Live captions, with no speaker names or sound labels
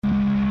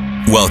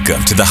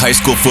Welcome to the High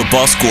School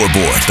Football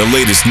Scoreboard, the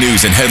latest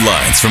news and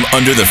headlines from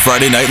under the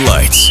Friday Night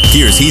Lights.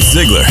 Here's Heath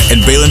Ziegler and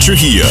Balin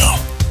Trujillo.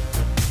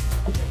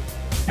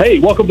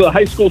 Hey, welcome to the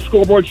High School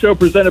Scoreboard Show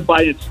presented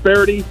by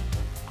Insperity,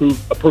 who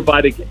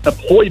provide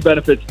employee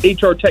benefits,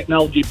 HR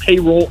technology,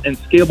 payroll, and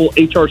scalable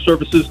HR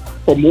services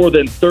for more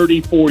than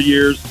 34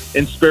 years.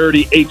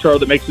 Insperity HR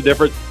that makes a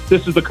difference.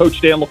 This is the Coach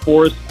Dan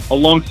LaForest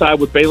alongside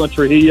with Balin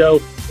Trujillo.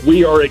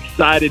 We are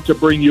excited to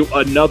bring you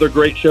another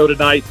great show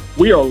tonight.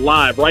 We are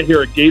live right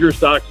here at Gators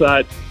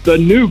Dockside, the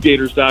new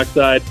Gators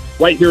Dockside,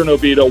 right here in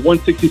Oviedo,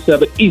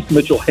 167 East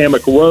Mitchell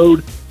Hammock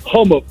Road,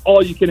 home of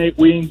all-you-can-eat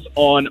wings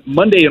on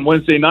Monday and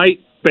Wednesday night.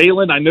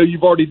 Balin, I know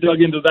you've already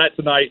dug into that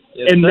tonight.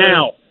 Yes, and sir.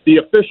 Now, the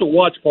official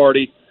watch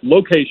party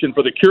location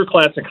for the Cure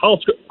Classic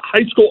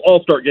High School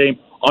All-Star Game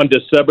on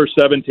December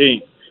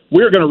 17th.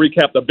 We're going to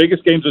recap the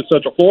biggest games in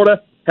Central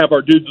Florida, have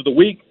our Dudes of the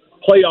Week,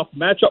 playoff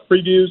matchup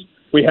previews.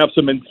 We have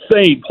some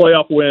insane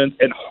playoff wins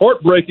and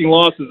heartbreaking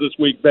losses this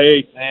week,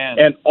 Bay. Man.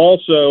 And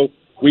also,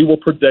 we will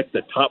predict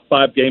the top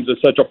 5 games in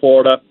Central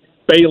Florida.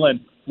 Balin,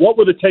 what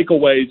were the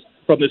takeaways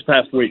from this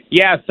past week?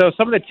 Yeah, so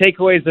some of the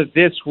takeaways of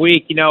this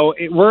week,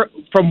 we're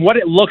from what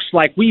it looks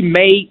like, we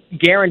may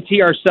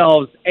guarantee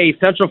ourselves a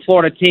Central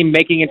Florida team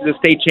making it to the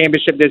state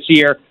championship this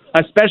year,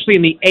 especially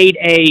in the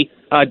 8A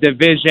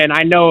division.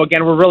 I know,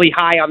 again, we're really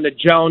high on the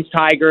Jones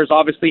Tigers,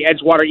 obviously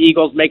Edgewater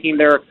Eagles making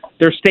their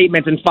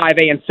statements in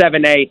 5A and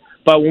 7A.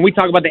 But when we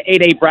talk about the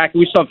 8A bracket,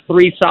 we still have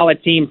 3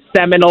 solid teams,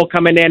 Seminole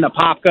coming in,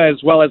 Apopka,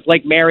 as well as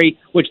Lake Mary,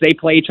 which they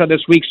play each other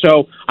this week.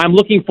 So I'm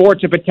looking forward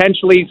to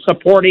potentially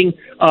supporting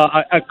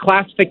a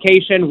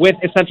classification with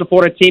a Central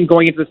Florida team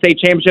going into the state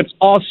championships.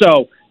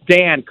 Also,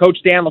 Coach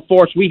Dan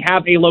LaForce, we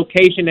have a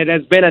location that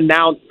has been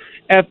announced.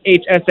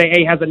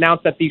 FHSAA has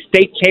announced that the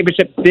state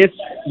championship this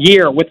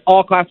year, with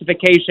all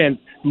classifications,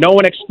 no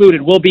one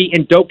excluded, will be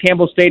in Doak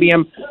Campbell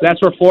Stadium.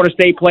 That's where Florida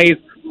State plays.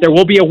 There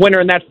will be a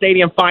winner in that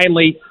stadium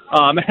finally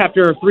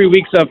after 3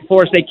 weeks of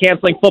Florida State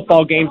canceling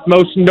football games,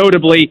 most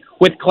notably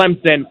with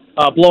Clemson,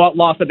 blowout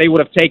loss that they would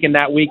have taken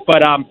that week.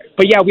 But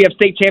yeah, we have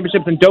state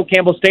championships in Doak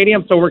Campbell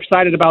Stadium, so we're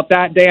excited about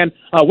that. Dan,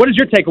 what is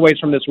your takeaways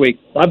from this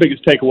week? My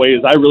biggest takeaway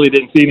is I really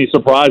didn't see any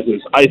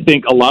surprises. I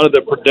think a lot of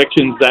the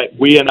predictions that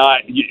we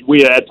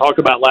had talked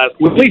about last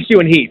week. At least you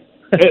and Heath.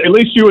 At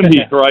least you and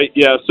Heath, right?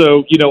 Yeah,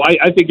 so,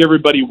 I think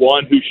everybody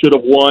won who should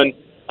have won.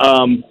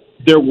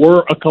 There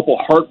were a couple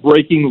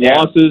heartbreaking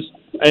losses,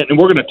 and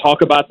we're going to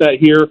talk about that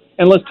here.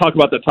 And let's talk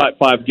about the top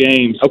 5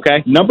 games.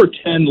 Okay. Number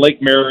 10,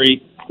 Lake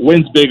Mary,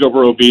 wins big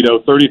over Oviedo,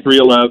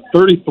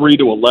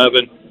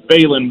 33-11.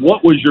 Balin,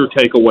 what was your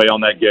takeaway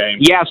on that game?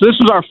 Yeah, so this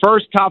was our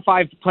first top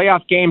 5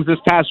 playoff games this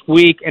past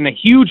week, and a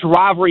huge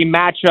rivalry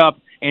matchup.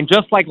 And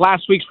just like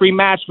last week's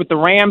rematch with the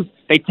Rams,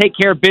 they take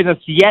care of business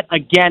yet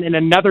again in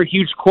another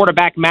huge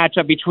quarterback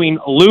matchup between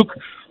Luke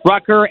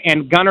Rucker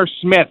and Gunnar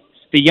Smith,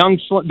 the young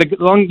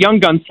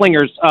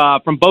gunslingers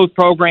from both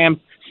programs.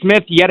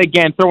 Smith, yet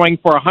again, throwing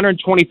for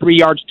 123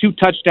 yards, 2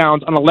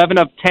 touchdowns on 11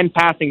 of 10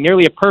 passing.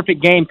 Nearly a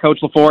perfect game,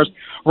 Coach LaForce.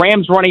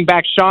 Rams running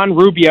back Sean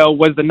Rubio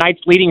was the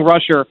night's leading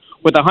rusher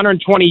with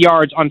 120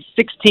 yards on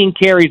 16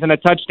 carries and a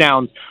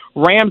touchdown.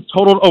 Rams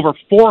totaled over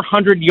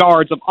 400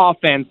 yards of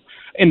offense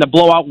in the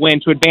blowout win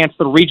to advance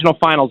to the regional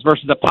finals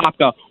versus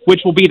Apopka,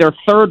 which will be their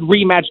 3rd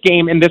rematch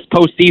game in this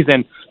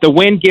postseason. The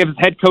win gives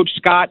head coach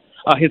Scott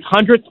his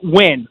 100th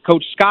win.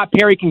 Coach Scott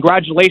Perry,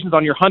 congratulations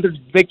on your 100th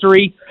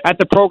victory at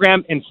the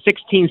program in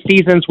 16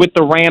 seasons with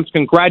the Rams.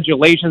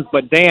 Congratulations.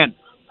 But, Dan,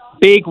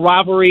 big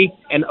rivalry,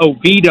 and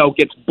Oviedo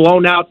gets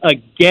blown out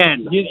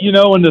again.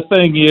 And the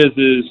thing is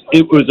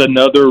it was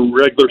another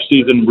regular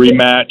season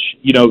rematch.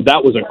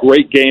 That was a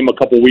great game a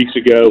couple weeks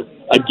ago.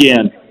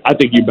 Again, I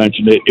think you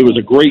mentioned it. It was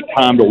a great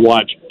time to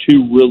watch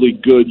 2 really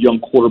good young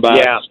quarterbacks.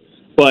 Yeah.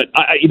 But,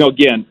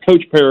 again,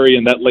 Coach Perry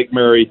and that Lake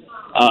Mary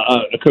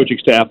coaching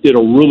staff did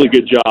a really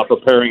good job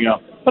preparing them.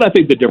 But I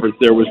think the difference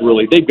there was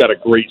really they've got a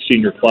great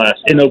senior class,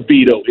 and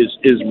Oviedo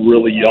is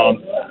really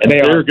young, and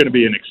they're going to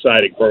be an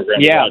exciting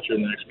program to watch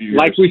in the next few years.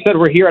 Like we said,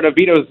 we're here at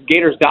Oviedo's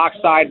Gators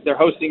Dockside. They're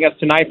hosting us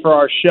tonight for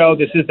our show.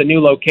 This is the new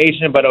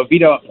location, but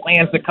Oviedo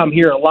plans to come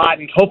here a lot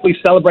and hopefully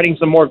celebrating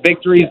some more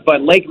victories.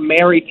 But Lake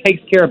Mary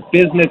takes care of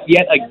business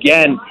yet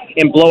again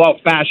in blowout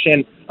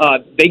fashion.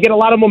 They get a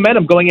lot of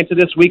momentum going into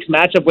this week's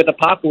matchup with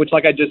Apopka, which,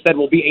 like I just said,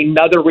 will be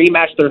another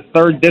rematch, their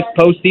 3rd this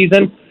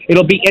postseason.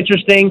 It'll be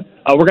interesting.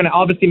 We're going to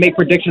obviously make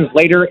predictions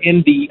later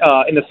in the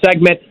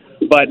segment,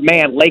 but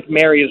man, Lake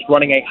Mary is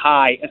running a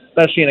high,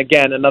 especially, and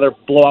again, another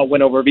blowout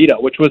win over Oviedo,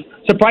 which was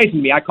surprising to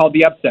me. I called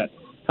the upset.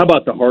 How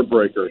about the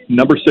heartbreaker?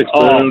 Number 6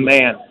 Boone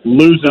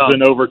loses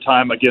in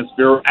overtime against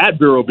Vero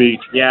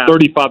Beach,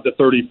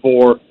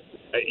 35-34.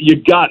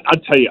 I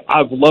tell you,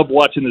 I've loved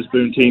watching this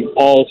Boone team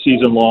all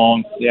season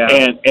long,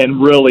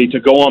 and really to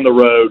go on the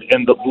road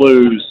and the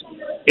Blues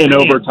in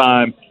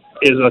overtime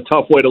is a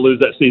tough way to lose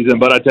that season.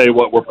 But I tell you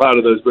what, we're proud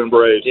of those Boone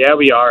Braves. Yeah,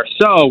 we are.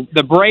 So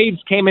the Braves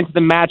came into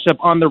the matchup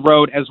on the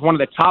road as one of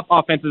the top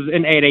offenses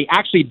in 8A,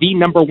 actually the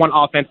number 1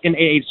 offense in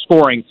 8A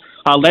scoring,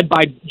 led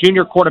by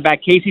junior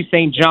quarterback Casey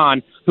St.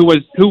 John. who was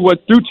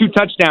threw 2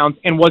 touchdowns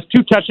and was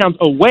 2 touchdowns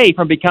away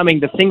from becoming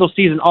the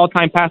single-season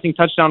all-time passing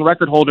touchdown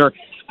record holder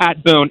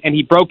at Boone, and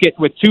he broke it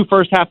with 2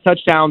 first-half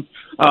touchdowns,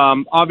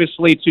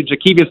 obviously to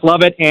Jakevius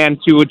Lovett and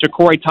to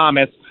Ja'Cory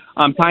Thomas,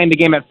 tying the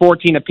game at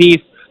 14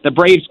 apiece. The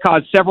Braves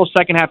caused several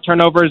second-half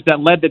turnovers that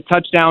led to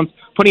touchdowns,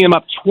 putting them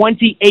up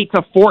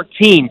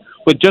 28-14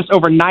 with just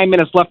over 9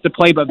 minutes left to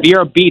play, but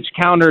Vero Beach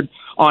countered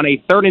on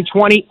a 3rd and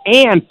 20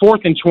 and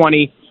 4th and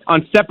 20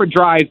 on separate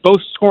drives,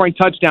 both scoring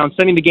touchdowns,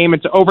 sending the game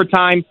into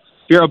overtime.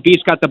 Vero Beach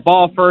got the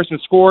ball first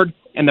and scored,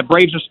 and the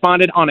Braves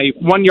responded on a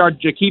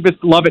 1-yard Jakevius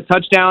Lovett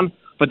touchdown,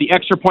 but the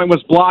extra point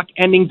was blocked,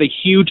 ending the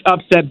huge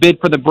upset bid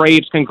for the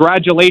Braves.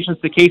 Congratulations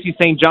to Casey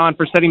St. John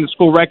for setting the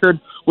school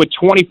record with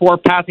 24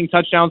 passing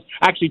touchdowns,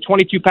 actually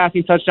 22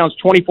 passing touchdowns,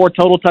 24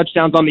 total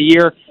touchdowns on the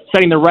year,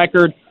 setting the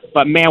record.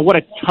 But, man, what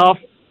a tough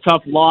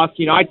loss.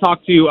 You know, I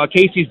talked to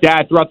Casey's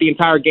dad throughout the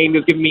entire game. He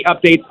was giving me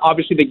updates.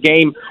 Obviously, the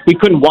game, we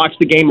couldn't watch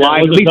the game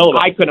live. At least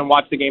I couldn't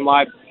watch the game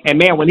live. And,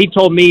 man, when he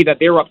told me that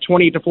they were up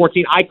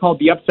 28-14, I called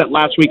the upset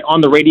last week on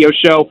the radio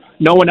show.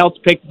 No one else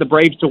picked the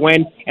Braves to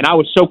win, and I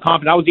was so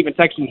confident. I was even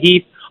texting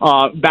Heath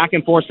back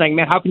and forth saying,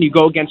 man, how can you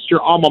go against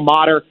your alma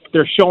mater?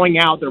 They're showing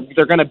out.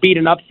 They're going to beat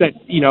an upset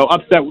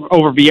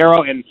over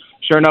Vieiro. And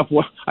sure enough,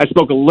 I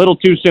spoke a little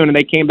too soon, and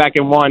they came back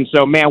and won.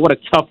 So, man, what a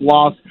tough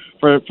loss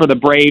for the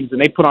Braves,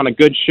 and they put on a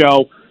good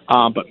show.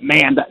 But,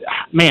 man,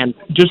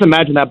 just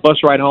imagine that bus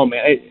ride home,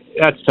 man.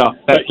 That's tough.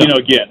 You know,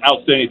 again,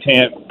 outstanding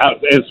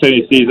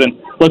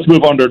season. Let's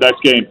move on to our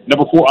next game.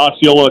 Number 4,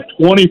 Osceola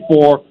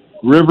 24,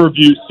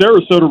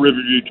 Sarasota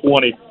Riverview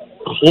 20.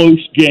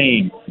 Close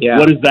game. Yeah.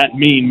 What does that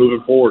mean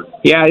moving forward?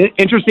 Yeah,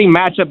 interesting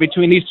matchup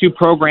between these two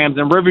programs,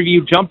 and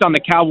Riverview jumped on the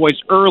Cowboys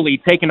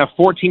early, taking a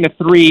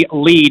 14-3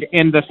 lead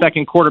in the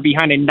second quarter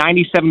behind a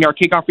 97-yard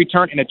kickoff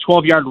return and a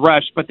 12-yard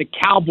rush, but the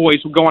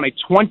Cowboys will go on a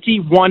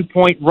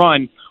 21-point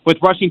run with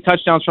rushing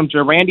touchdowns from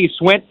Jerandy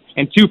Swint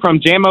and 2 from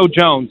Jamo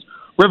Jones.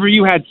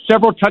 Riverview had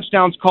several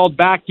touchdowns called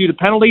back due to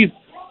penalties,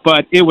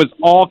 but it was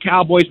all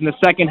Cowboys in the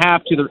second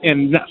half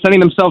and sending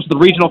themselves to the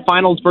regional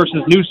finals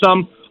versus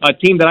Newsome, a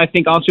team that I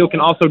think Osceola can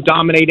also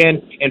dominate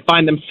in and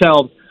find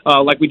themselves,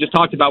 like we just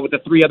talked about with the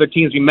 3 other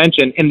teams we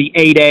mentioned, in the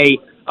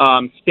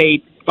 8A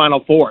state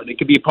Final Four. They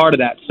could be a part of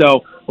that.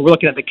 So we're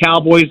looking at the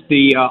Cowboys,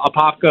 the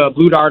Apopka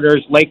Blue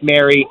Darters, Lake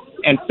Mary,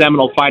 and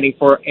Seminole fighting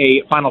for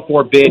a Final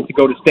Four bid to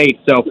go to state.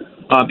 So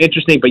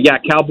interesting. But, yeah,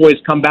 Cowboys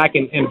come back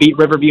and beat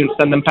Riverview and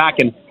send them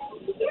packing.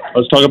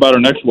 Let's talk about our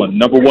next one.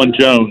 Number 1,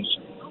 Jones,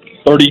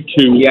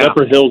 32, yeah.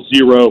 Pepper Hill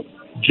 0.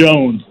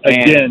 Jones,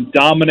 again,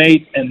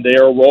 dominate, and they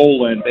are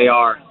rolling. They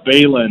are.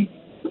 Balin,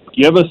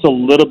 give us a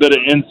little bit of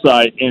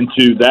insight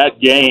into that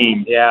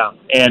game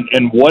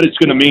and what it's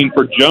going to mean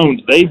for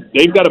Jones.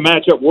 They've got a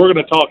matchup. We're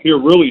going to talk here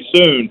really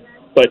soon,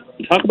 but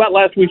talk about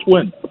last week's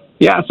win.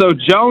 Yeah, so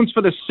Jones,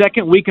 for the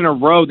second week in a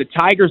row, the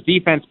Tigers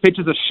defense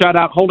pitches a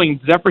shutout, holding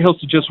Zephyrhills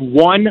to just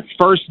 1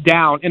 first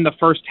down in the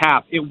first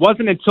half. It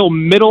wasn't until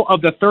middle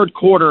of the third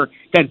quarter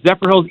that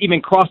Zephyrhills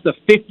even crossed the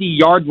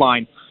 50-yard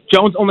line.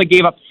 Jones only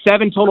gave up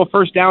 7 total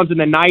first downs in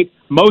the night,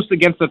 most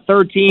against the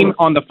third team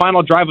on the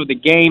final drive of the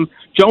game.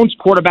 Jones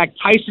quarterback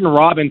Tyson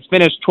Robbins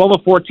finished 12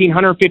 of 14,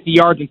 150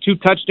 yards and 2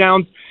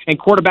 touchdowns, and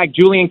quarterback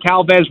Julian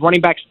Calvez, running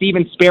back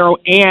Steven Sparrow,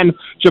 and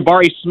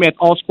Jabari Smith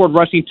all scored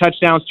rushing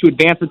touchdowns to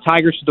advance the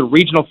Tigers to the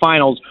regional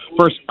finals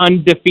versus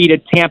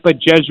undefeated Tampa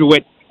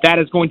Jesuit. That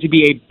is going to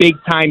be a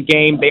big-time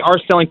game. They are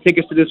selling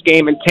tickets to this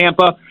game in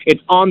Tampa.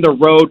 It's on the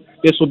road.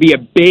 This will be a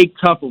big,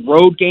 tough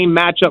road game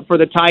matchup for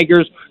the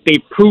Tigers.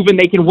 They've proven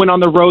they can win on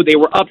the road. They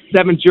were up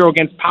 7-0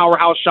 against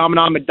powerhouse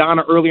Chaminade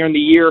Madonna earlier in the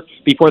year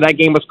before that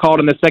game was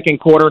called in the second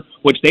quarter,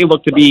 which they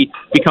look to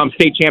become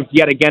state champs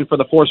yet again for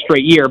the 4th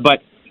straight year.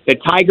 But the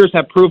Tigers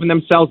have proven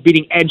themselves,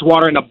 beating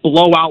Edgewater in a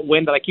blowout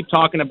win that I keep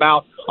talking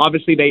about.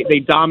 Obviously, they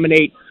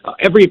dominate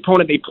every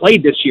opponent they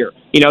played this year.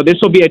 You know, this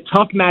will be a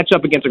tough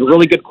matchup against a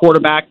really good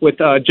quarterback with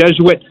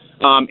Jesuit,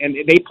 and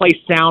they play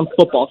sound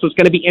football. So it's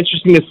going to be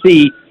interesting to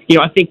see. You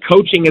know, I think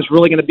coaching is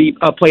really going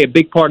to play a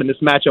big part in this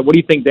matchup. What do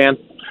you think, Dan?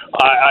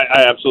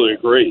 I absolutely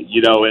agree.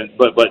 You know,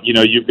 but you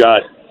know, you've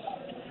got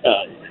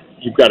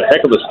a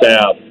heck of a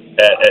staff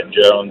at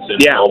Jones,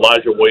 and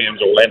Elijah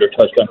Williams, Orlando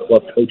Touchdown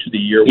Club Coach of the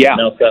Year. We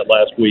announced that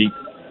last week.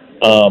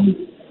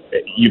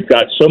 You've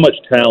got so much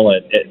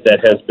talent that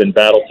has been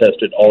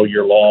battle-tested all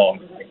year long.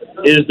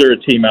 Is there a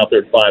team out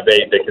there at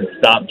 5'8" that can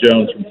stop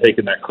Jones from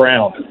taking that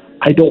crown?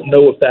 I don't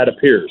know if that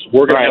appears.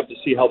 We're going to have to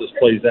see how this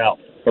plays out.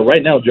 But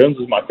right now, Jones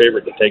is my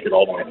favorite to take it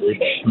all the way through.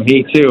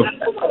 Me too.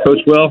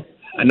 Coach Will,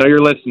 I know you're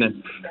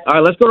listening. All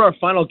right, let's go to our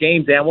final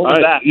game, Dan. What was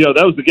that? You know,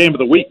 that was the game of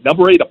the week.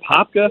 Number 8,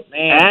 Apopka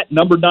at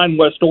number 9,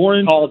 West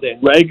Orange. Called it.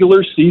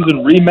 Regular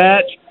season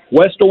rematch.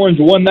 West Orange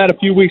won that a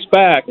few weeks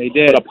back. They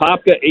did. But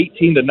Apopka,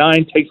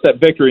 18-9, takes that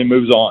victory and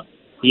moves on.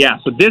 Yeah,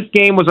 so this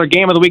game was our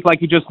game of the week, like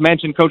you just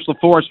mentioned, Coach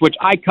LaForce, which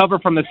I cover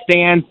from the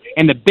stands,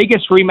 and the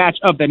biggest rematch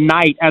of the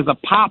night as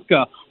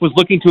Apopka was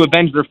looking to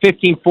avenge their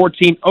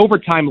 15-14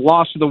 overtime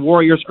loss to the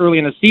Warriors early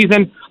in the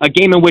season, a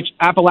game in which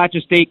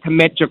Appalachia State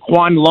commit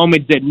Jaquan Loma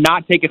did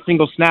not take a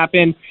single snap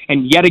in,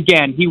 and yet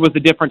again, he was the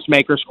difference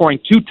maker, scoring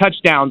 2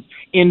 touchdowns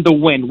in the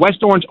win.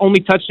 West Orange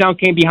only touchdown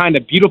came behind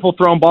a beautiful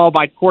thrown ball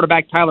by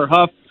quarterback Tyler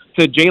Huff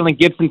to Jalen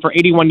Gibson for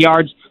 81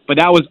 yards, but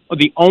that was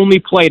the only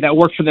play that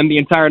worked for them the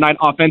entire night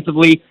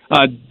offensively.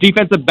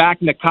 Defensive back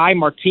Nakai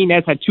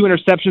Martinez had 2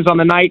 interceptions on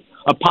the night.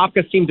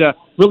 Apopka seemed to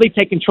really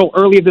take control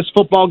early of this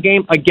football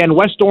game. Again,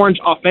 West Orange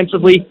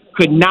offensively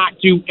could not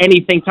do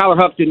anything. Tyler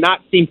Huff did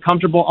not seem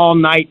comfortable all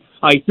night.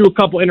 He threw a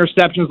couple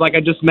interceptions, like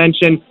I just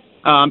mentioned.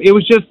 It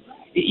was just,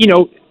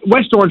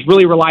 West Orange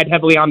really relied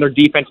heavily on their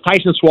defense.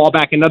 Tyson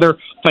Swalback, another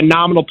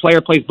phenomenal player,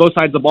 plays both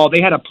sides of the ball.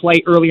 They had a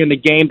play early in the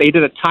game. They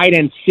did a tight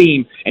end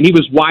seam, and he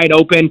was wide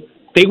open.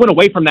 They went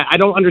away from that. I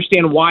don't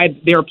understand why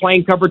they were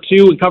playing cover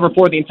 2 and cover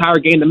 4 the entire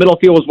game. The middle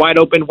field was wide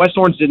open. West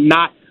Orange did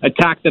not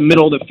attack the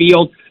middle of the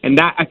field, and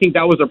I think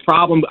that was a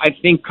problem. I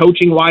think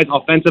coaching-wise,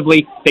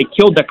 offensively, they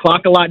killed the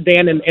clock a lot,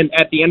 Dan, and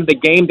at the end of the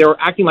game, they were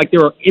acting like they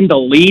were in the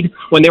lead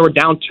when they were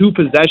down 2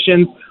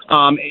 possessions.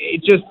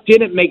 It just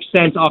didn't make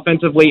sense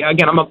offensively.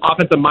 Again, I'm an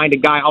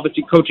offensive-minded guy,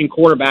 obviously coaching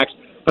quarterbacks,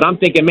 but I'm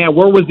thinking, man,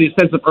 where was the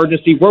sense of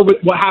urgency? What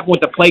happened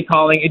with the play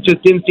calling? It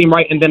just didn't seem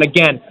right. And then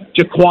again,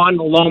 Jaquan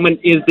Loman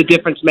is the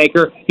difference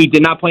maker. He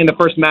did not play in the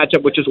first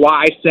matchup, which is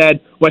why I said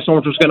West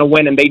Orange was going to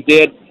win, and they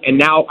did. And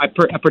now I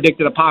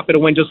predicted Apopka to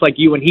win just like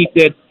you and Heath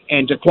did.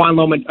 And Jaquan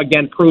Loman,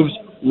 again, proves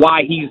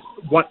why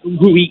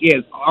who he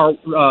is. Our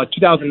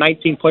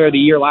 2019 Player of the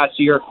Year last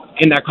year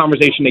in that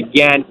conversation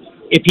again.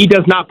 If he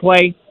does not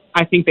play,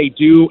 I think they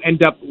do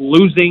end up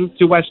losing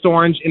to West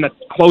Orange in a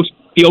close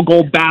field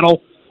goal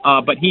battle.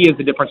 But he is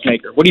the difference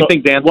maker. What do you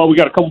think, Dan? Well, we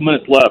got a couple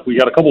minutes left. We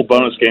got a couple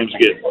bonus games to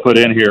get put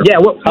in here.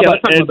 Yeah, how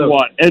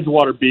about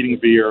Edgewater beating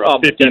Vieira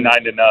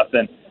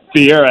 59-0.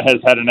 Vieira has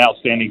had an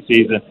outstanding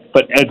season,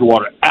 but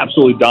Edgewater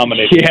absolutely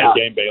dominated the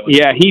game, Bailey.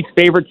 Yeah, Heath's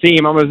favorite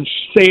team. I'm going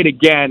to say it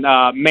again.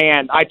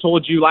 Man, I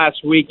told you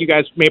last week, you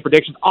guys made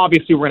predictions.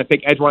 Obviously, we're going to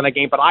pick Edgewater in that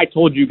game, but I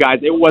told you guys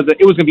it was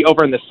going to be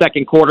over in the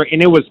second quarter,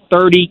 and it was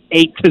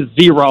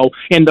 38-0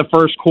 in the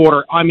first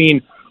quarter. I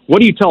mean, what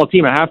do you tell a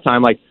team at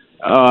halftime? Like,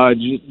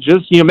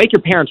 just make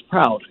your parents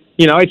proud.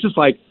 It's just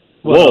like,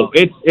 whoa.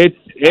 It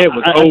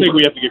was. I think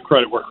we have to give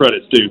credit where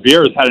credit's due.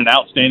 Vieira's had an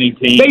outstanding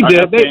team. They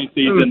did.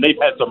 Season. They've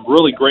had some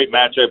really great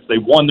matchups. They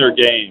won their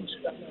games.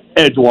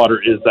 Edgewater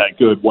is that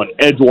good when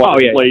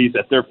Edgewater plays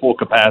at their full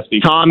capacity.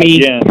 Tommy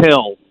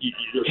Hill.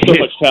 There's so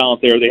much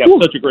talent there. They have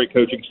such a great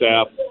coaching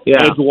staff. Yeah.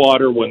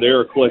 Edgewater, when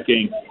they're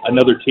clicking,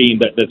 another team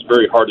that's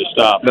very hard to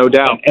stop. No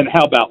doubt. And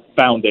how about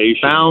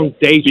Foundation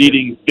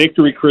beating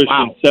Victory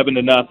Christian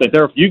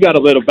 7-0? You got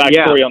a little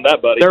backstory on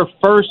that, buddy. Their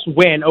first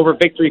win over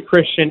Victory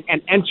Christian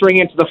and entering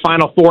into the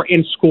Final Four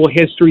in school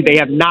history. They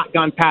have not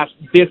gone past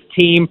this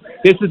team.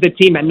 This is the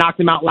team that knocked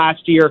them out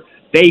last year.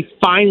 They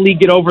finally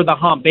get over the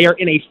hump. They are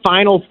in a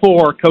Final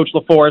Four, Coach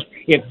LaForest.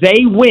 If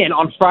they win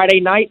on Friday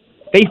night,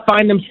 they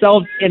find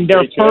themselves in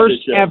their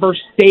first ever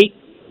state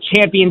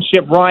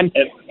championship run.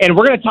 And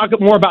we're going to talk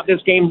more about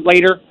this game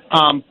later.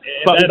 But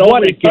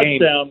what a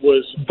game. Touchdown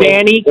was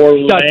Danny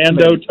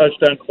Orlando Stutzman.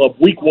 Touchdown Club,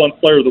 Week 1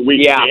 Player of the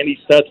Week. Yeah. Danny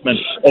Stutzman,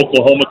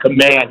 Oklahoma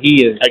commit. Man,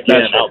 he is.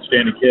 Again,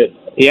 outstanding kid.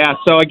 Yeah,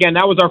 so again,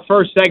 that was our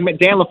first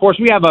segment. Dan LaForest,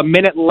 we have a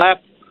minute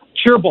left.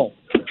 Pure Bowl,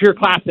 Pure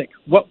Classic.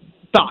 What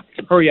thoughts?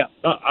 Hurry up.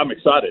 I'm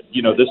excited.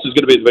 This is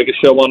going to be the biggest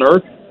show on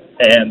earth,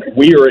 and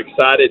we are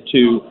excited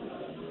to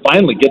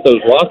finally get those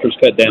rosters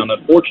cut down.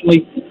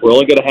 Unfortunately, we're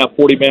only going to have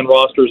 40-man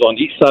rosters on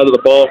each side of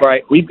the ball.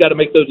 Right. We've got to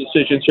make those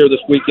decisions here this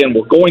weekend.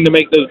 We're going to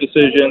make those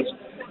decisions,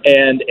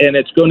 and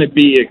it's going to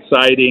be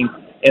exciting.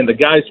 And the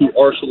guys who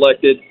are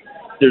selected,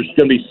 there's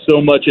going to be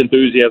so much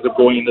enthusiasm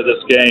going into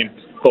this game.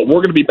 But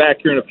we're going to be back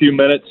here in a few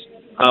minutes.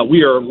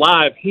 We are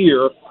live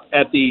here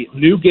at the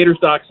new Gators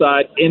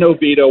Dockside in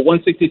Oviedo,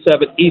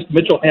 167 East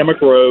Mitchell Hammock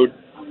Road.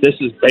 This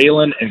is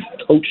Balin and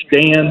Coach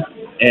Dan,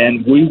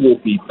 and we will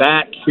be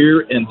back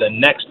here in the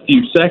next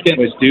few seconds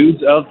with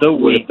Dudes of the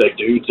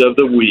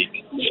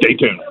Week. Stay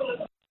tuned.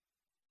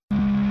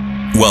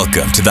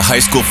 Welcome to the High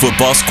School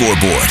Football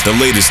Scoreboard, the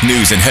latest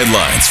news and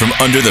headlines from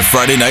under the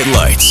Friday Night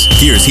Lights.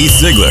 Here's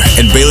Heath Ziegler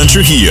and Balin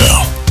Trujillo.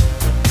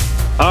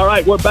 All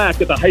right, we're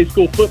back at the High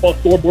School Football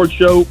Scoreboard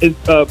Show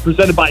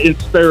presented by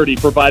Insperity,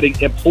 providing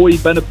employee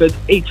benefits,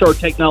 HR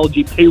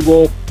technology,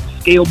 payroll,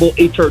 scalable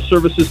HR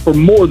services for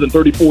more than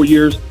 34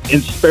 years.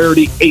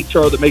 Insperity,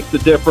 HR that makes the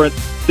difference.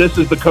 This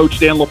is the Coach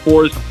Dan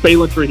LaForest,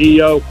 Balin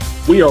Trujillo.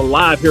 We are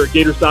live here at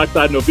Gators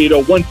Dockside in Oviedo,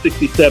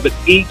 167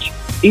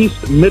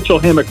 East Mitchell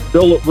Hammock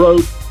Billet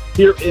Road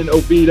here in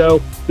Oviedo.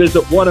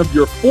 Visit one of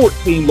your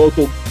 14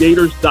 local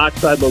Gators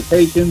Dockside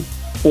locations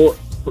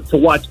to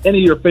watch any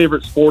of your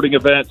favorite sporting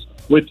events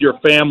with your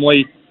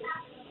family.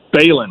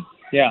 Balin,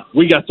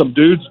 we got some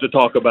dudes to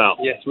talk about.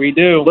 Yes, we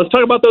do. Let's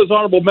talk about those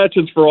honorable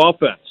mentions for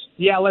offense.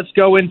 Yeah, let's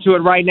go into it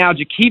right now.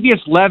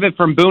 Jakevius Levitt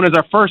from Boone is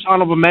our first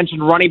honorable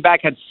mention. Running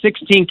back, had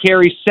 16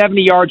 carries,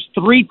 70 yards,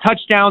 3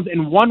 touchdowns,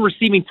 and 1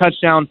 receiving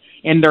touchdown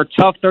in their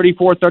tough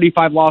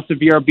 34-35 loss to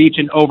Vieira Beach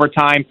in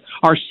overtime.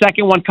 Our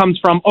second one comes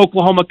from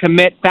Oklahoma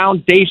commit,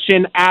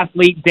 foundation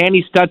athlete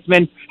Danny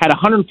Stutzman, had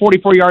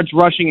 144 yards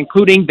rushing,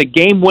 including the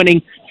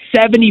game-winning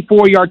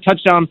 74-yard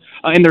touchdown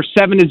in their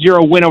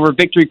 7-0 win over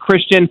Victory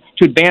Christian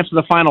to advance to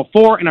the Final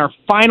Four. And our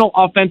final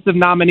offensive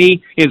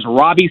nominee is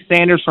Robbie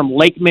Sanders from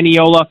Lake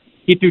Minneola.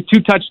 He threw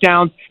 2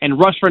 touchdowns and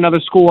rushed for another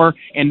score,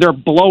 and their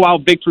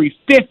blowout victory,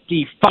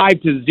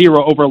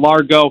 55-0 over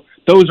Largo.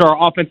 Those are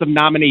our offensive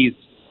nominees.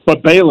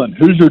 But Balin,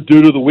 who's your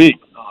dude of the week?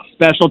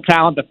 Special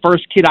talent, the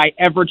first kid I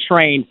ever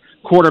trained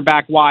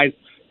quarterback-wise.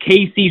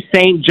 Casey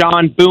St.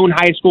 John, Boone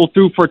High School,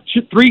 threw for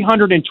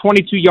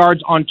 322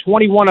 yards on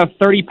 21 of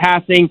 30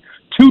 passing,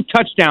 2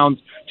 touchdowns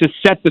to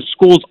set the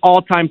school's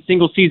all-time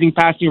single-season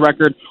passing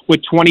record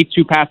with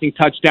 22 passing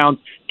touchdowns.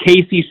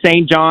 Casey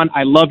St. John,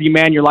 I love you,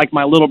 man. You're like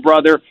my little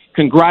brother.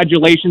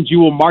 Congratulations. You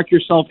will mark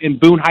yourself in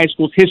Boone High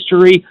School's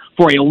history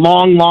for a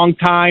long, long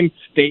time.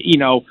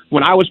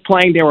 When I was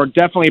playing, they were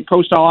definitely a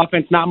pro-style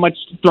offense, not much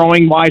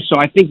throwing-wise, so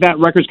I think that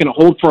record's going to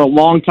hold for a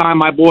long time,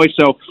 my boy.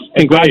 So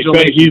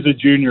congratulations. He's a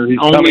junior. He's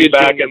coming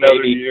back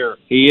another year.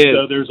 He is.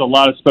 So there's a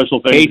lot of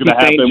special things going to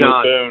happen with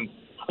Boone.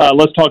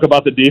 Let's talk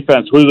about the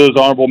defense. Who are those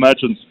honorable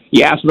mentions?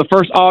 Yeah, so the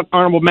first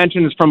honorable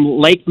mention is from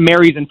Lake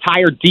Mary's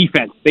entire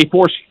defense. They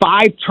forced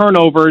 5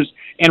 turnovers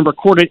and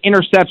recorded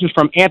interceptions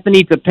from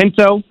Anthony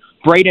DePinto,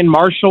 Braden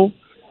Marshall,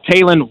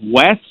 Talon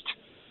West,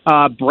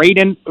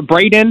 Braden.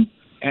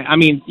 I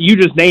mean, you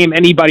just name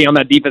anybody on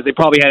that defense, they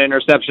probably had an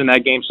interception in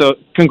that game. So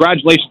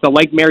congratulations to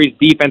Lake Mary's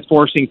defense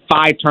forcing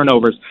 5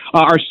 turnovers.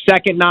 Our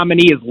second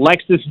nominee is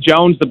Lexus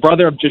Jones, the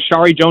brother of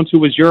Jashari Jones, who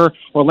was your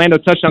Orlando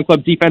Touchdown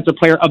Club Defensive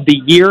Player of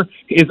the Year,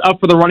 is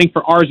up for the running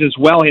for ours as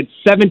well. He had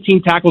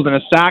 17 tackles and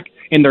a sack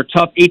in their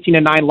tough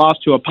 18-9 loss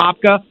to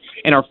Apopka.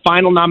 And our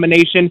final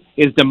nomination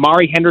is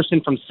Damari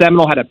Henderson from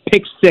Seminole, had a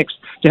pick 6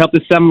 to help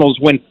the Seminoles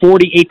win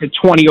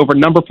 48-20 over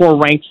number 4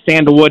 ranked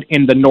Sandalwood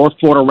in the North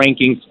Florida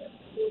rankings.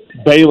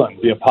 Balin,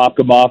 the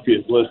Apopka Mafia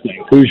is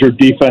listening. Who's your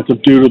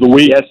defensive dude of the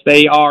week? Yes,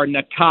 they are.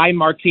 Nakai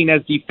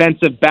Martinez,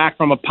 defensive back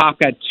from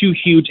Apopka, had 2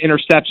 huge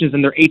interceptions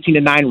in their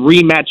 18-9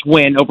 rematch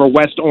win over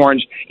West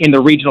Orange in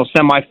the regional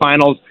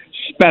semifinals.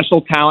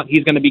 Special talent.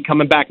 He's going to be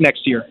coming back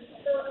next year.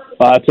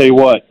 I tell you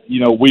what,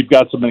 we've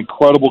got some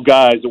incredible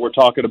guys that we're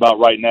talking about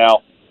right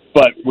now,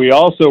 but we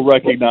also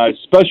recognize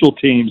special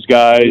teams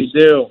guys. We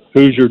do.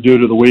 Who's your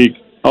dude of the week?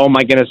 Oh,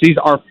 my goodness. He's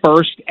our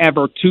first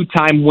ever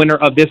 2-time winner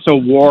of this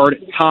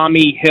award,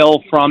 Tommy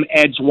Hill from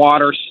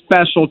Edgewater.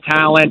 Special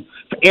talent.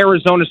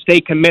 Arizona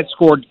State commit,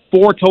 scored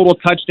 4 total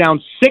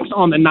touchdowns, 6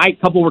 on the night.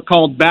 A couple were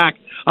called back,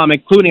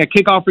 including a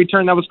kickoff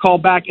return that was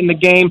called back in the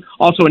game.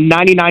 Also a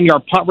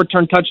 99-yard punt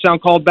return touchdown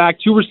called back,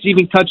 2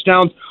 receiving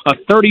touchdowns, a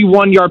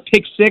 31-yard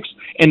pick 6,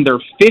 and their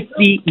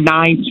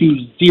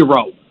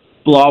 59-0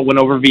 blowout win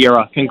over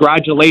Vieira.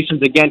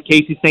 Congratulations again,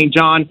 Casey St.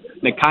 John,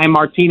 Nakai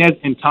Martinez,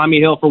 and Tommy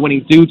Hill for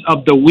winning Dudes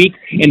of the Week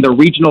in the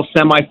regional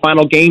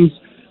semifinal games.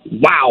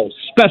 Wow,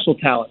 special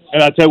talent.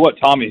 And I tell you what,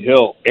 Tommy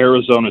Hill,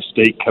 Arizona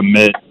State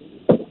commit,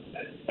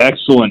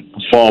 excellent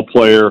ball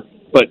player.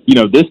 But,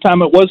 this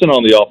time it wasn't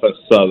on the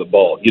offensive side of the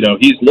ball.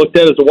 He's looked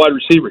at as a wide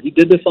receiver. He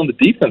did this on the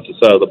defensive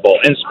side of the ball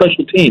and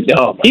special teams.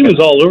 He was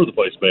all over the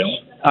place, man.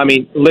 I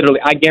mean,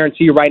 literally, I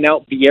guarantee you right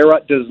now,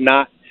 Vieira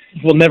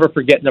will never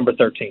forget number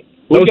 13.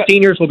 Those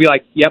seniors will be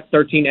like, yep,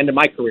 13, end of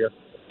my career.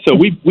 So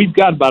we've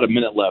got about a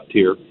minute left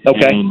here.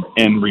 Okay.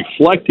 And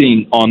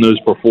reflecting on those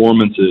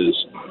performances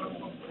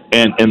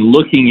and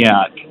looking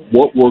at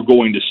what we're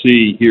going to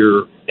see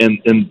here in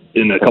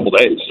a couple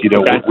days.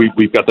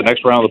 We've got the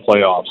next round of the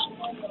playoffs.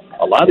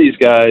 A lot of these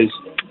guys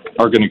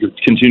are going to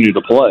continue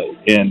to play,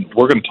 and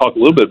we're going to talk a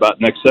little bit about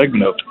next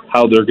segment of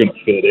how they're going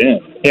to fit in.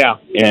 Yeah.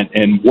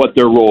 And what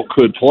their role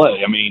could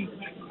play. I mean,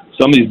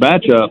 some of these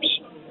matchups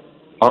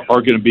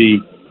are going to be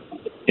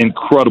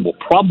incredible.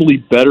 Probably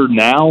better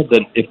now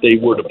than if they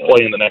were to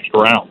play in the next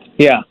round.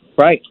 Yeah,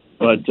 right.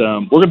 But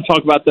we're going to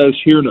talk about those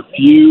here in a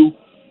few.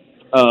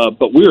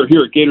 But we are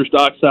here at Gators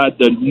Dockside,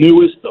 the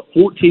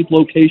 14th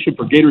location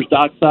for Gators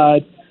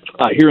Dockside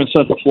here in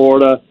Central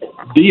Florida,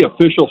 the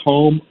official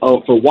home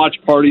for watch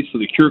parties for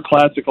the Cure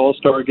Classic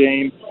All-Star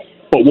Game.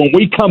 But when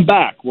we come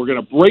back, we're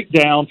going to break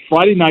down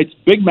Friday night's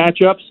big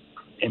matchups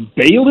and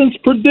Balin's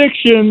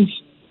predictions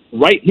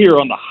right here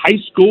on the High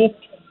School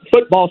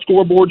Football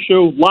Scoreboard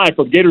Show, live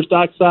from Gators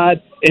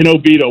Dockside in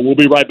Oviedo. We'll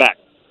be right back.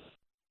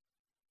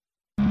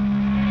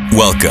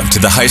 Welcome to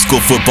the High School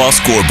Football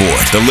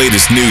Scoreboard, the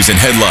latest news and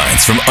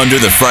headlines from under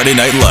the Friday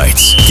Night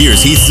Lights.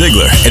 Here's Heath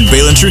Ziegler and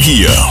Balin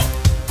Trujillo.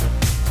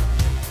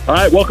 All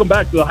right, welcome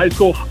back to the High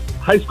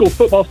School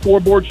Football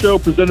Scoreboard Show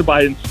presented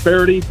by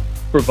Insperity,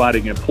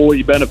 providing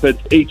employee benefits,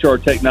 HR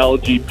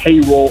technology,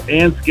 payroll,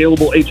 and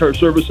scalable HR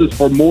services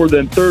for more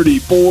than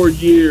 34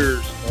 years.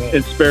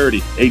 Insperity,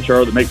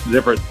 HR that makes a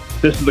difference.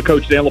 This is the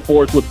coach, Dan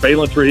LaForest, with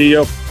Balin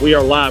Trujillo. We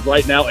are live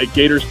right now at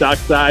Gators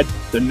Dockside,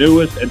 the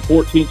newest and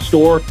 14th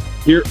store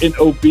here in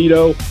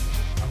Oviedo.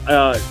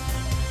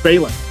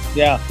 Balin,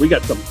 we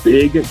got some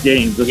big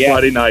games this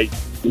Friday night.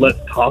 Let's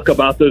talk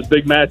about those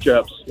big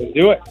matchups. Let's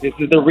do it. This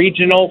is the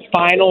regional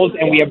finals,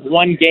 and we have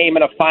one game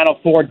in a Final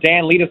Four.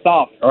 Dan, lead us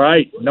off. All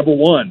right, number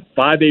 1,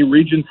 5A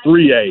Region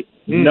 3A.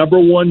 Number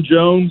 1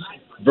 Jones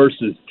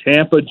versus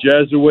Tampa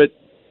Jesuit.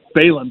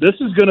 Balin, this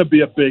is going to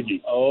be a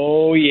biggie.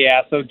 Oh,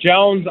 yeah. So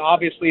Jones,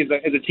 obviously, is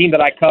a team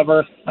that I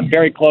cover. I'm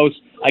very close.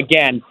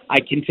 Again, I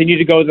continue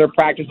to go to their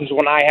practices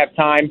when I have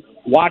time,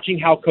 watching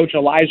how Coach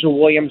Elijah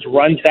Williams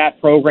runs that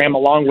program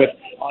along with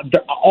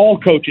all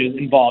coaches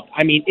involved.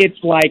 I mean, it's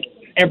like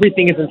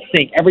everything is in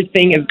sync.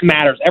 Everything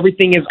matters.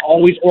 Everything is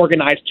always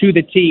organized to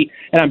the T.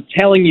 And I'm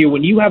telling you,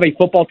 when you have a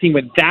football team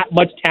with that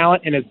much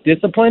talent and is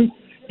disciplined,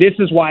 this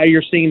is why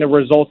you're seeing the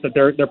results that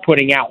they're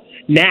putting out.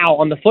 Now,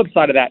 on the flip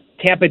side of that,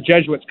 Tampa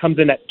Jesuits comes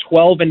in at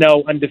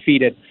 12-0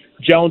 undefeated.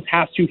 Jones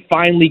has to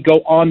finally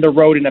go on the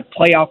road in a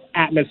playoff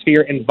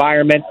atmosphere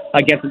environment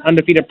against an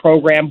undefeated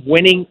program.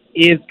 Winning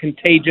is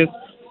contagious.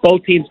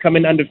 Both teams come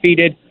in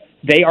undefeated.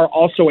 They are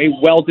also a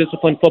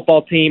well-disciplined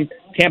football team.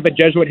 Tampa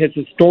Jesuit has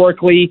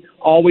historically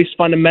always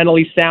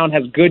fundamentally sound,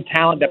 has good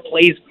talent that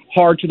plays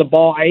hard to the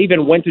ball. I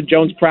even went to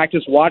Jones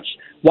practice,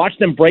 watched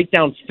them break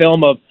down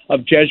film of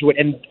Jesuit,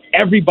 and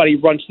everybody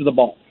runs to the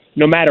ball,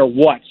 no matter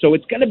what. So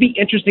it's going to be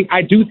interesting.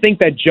 I do think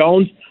that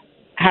Jones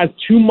has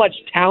too much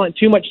talent,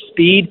 too much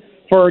speed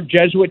for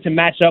Jesuit to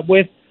match up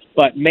with.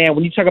 But, man,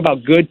 when you talk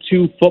about good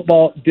two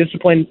football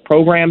discipline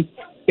programs,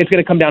 it's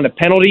going to come down to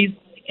penalties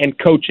and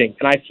coaching.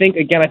 And I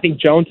think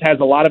Jones has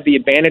a lot of the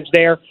advantage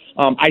there.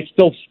 I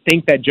still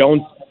think that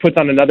Jones puts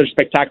on another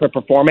spectacular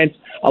performance.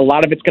 A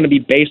lot of it's going to be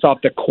based off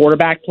the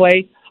quarterback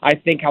play. I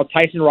think how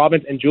Tyson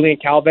Robbins and Julian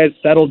Calvez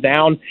settle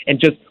down and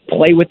just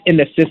play within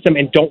the system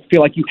and don't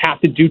feel like you have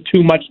to do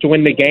too much to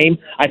win the game.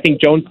 I think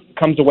Jones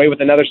comes away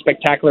with another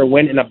spectacular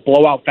win in a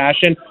blowout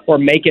fashion, or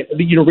make it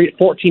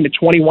 14 to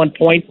 21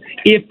 points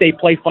if they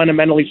play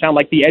fundamentally sound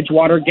like the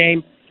Edgewater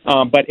game.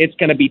 But it's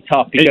going to be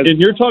tough. Because and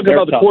you're talking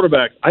about the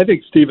quarterback. I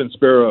think Steven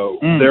Sparrow,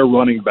 their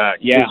running back,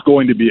 is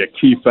going to be a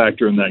key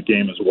factor in that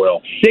game as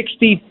well.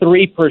 63%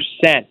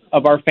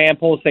 of our fan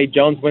polls say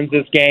Jones wins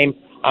this game.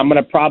 I'm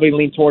going to probably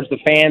lean towards the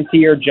fans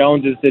here.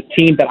 Jones is the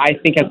team that I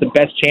think has the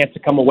best chance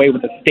to come away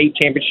with a state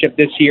championship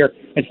this year,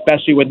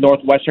 especially with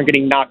Northwestern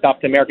getting knocked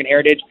off to American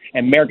Heritage.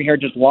 And American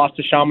Heritage lost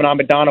to Chaminade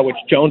Madonna, which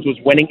Jones was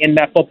winning in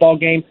that football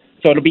game.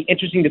 So it'll be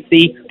interesting to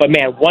see. But,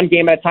 man, one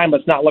game at a time.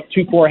 Let's not look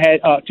too far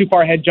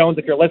ahead, Jones,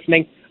 if you're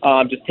listening.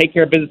 Just take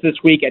care of business this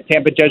week at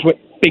Tampa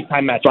Jesuit.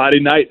 Big-time match. Friday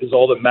night is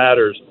all that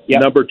matters.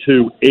 Yep. Number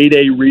 2,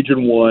 8A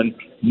Region 1.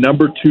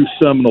 Number 2,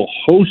 Seminole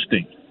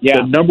hosting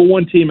the number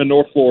 1 team in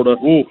North Florida,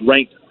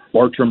 ranked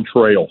Bartram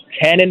Trail.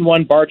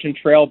 10-1 Bartram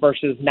Trail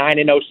versus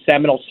 9-0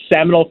 Seminole.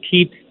 Seminole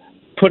keeps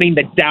putting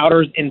the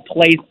doubters in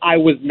place. I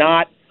was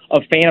not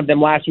a fan of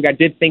them last week. I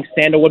did think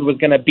Sandalwood was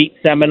going to beat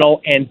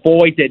Seminole, and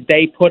boy, did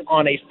they put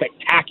on a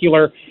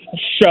spectacular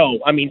show.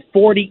 I mean,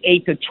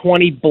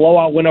 48-20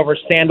 blowout win over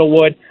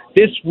Sandalwood.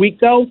 This week,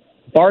 though,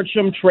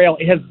 Bartram Trail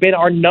has been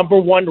our number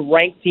 1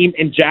 ranked team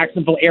in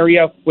Jacksonville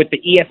area. With the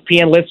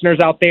ESPN listeners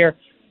out there,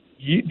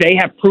 they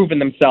have proven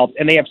themselves,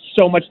 and they have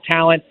so much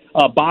talent.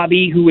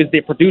 Bobby, who is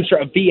the producer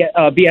of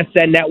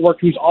BSN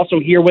Network, who's also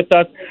here with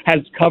us, has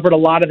covered a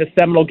lot of the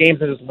Seminole games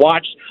and has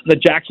watched the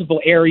Jacksonville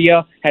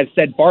area, has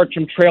said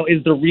Bartram Trail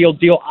is the real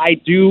deal. I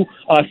do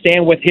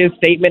stand with his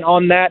statement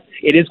on that.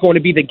 It is going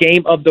to be the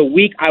game of the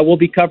week. I will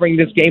be covering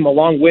this game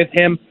along with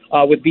him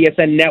with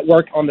BSN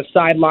Network on the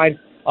sidelines.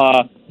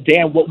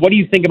 Dan, what do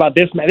you think about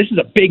this, man? This is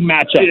a big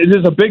matchup. It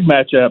is a big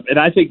matchup, and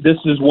I think this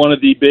is one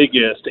of the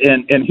biggest.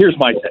 And here's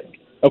my take.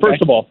 Okay.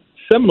 First of all,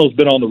 Seminole's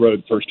been on the road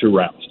the first 2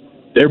 rounds.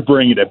 They're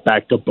bringing it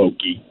back to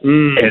Bokie,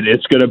 and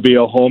it's going to be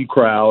a home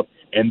crowd,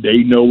 and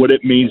they know what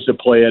it means to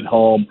play at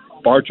home.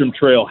 Bartram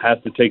Trail has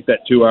to take that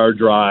 2-hour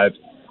drive.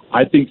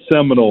 I think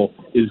Seminole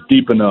is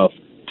deep enough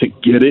to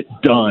get it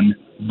done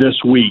this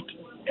week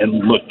and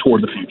look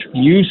toward the future.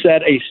 You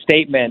said a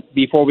statement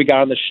before we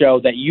got on the show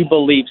that you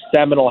believe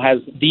Seminole has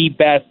the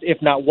best, if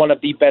not one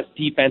of the best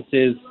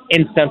defenses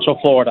in Central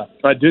Florida.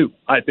 I do.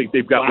 I think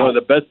they've got one of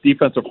the best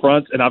defensive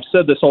fronts, and I've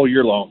said this all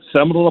year long.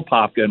 Seminole and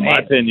Apopka, in my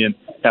opinion,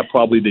 have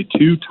probably the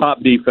 2 top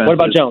defenses. What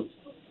about Jones?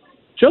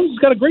 Jones has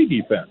got a great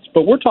defense,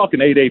 but we're talking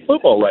 8A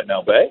football right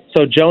now, Bay.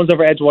 So Jones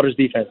over Edgewater's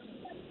defense.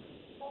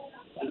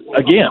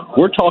 Again,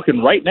 we're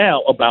talking right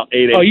now about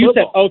 8A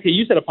football.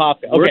 You said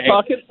Apopka. Okay. We're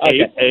talking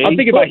 8A I'm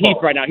thinking football. about Heath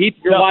right now. Heath,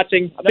 you're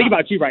watching. I'm thinking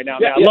about you right now,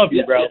 man. I love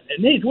you, bro.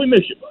 And Heath, we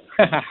miss you.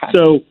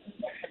 So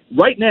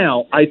right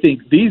now, I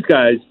think these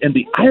guys, and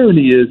the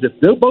irony is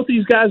if both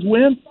these guys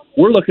win,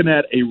 we're looking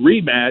at a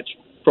rematch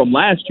from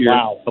last year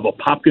of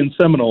Apopka and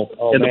Seminole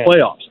in the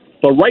playoffs.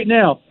 But right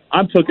now,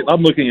 I'm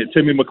looking at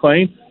Timmy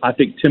McClain. I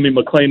think Timmy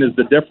McClain is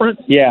the difference.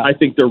 Yeah. I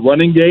think their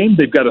running game,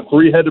 they've got a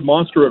 3-headed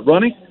monster at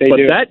running. But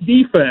that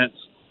defense,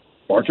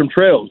 Bartram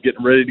Trail is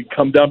getting ready to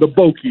come down to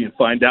Bokie and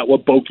find out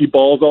what Bokie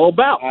ball is all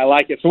about. I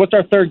like it. So what's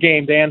our third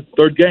game, Dan?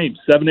 Third game,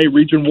 7A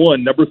Region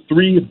 1, number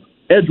 3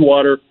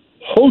 Edgewater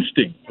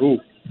hosting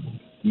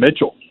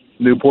Mitchell,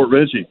 Newport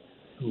Richey.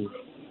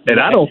 And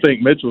I don't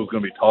think Mitchell is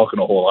going to be talking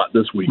a whole lot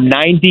this week.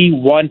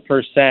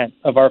 91%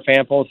 of our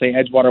fan polls say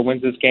Edgewater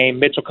wins this game.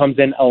 Mitchell comes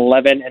in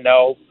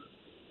 11-0.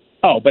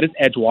 Oh, but it's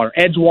Edgewater.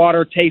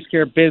 Edgewater takes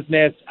care of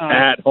business.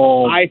 At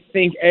home. I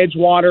think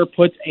Edgewater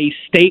puts a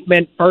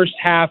statement first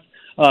half.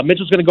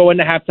 Mitchell's going to go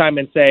into halftime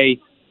and say,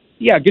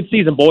 yeah, good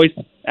season, boys.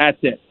 That's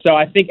it. So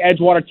I think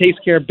Edgewater takes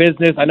care of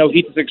business. I know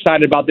Heath is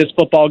excited about this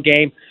football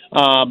game.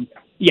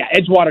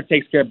 Edgewater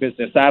takes care of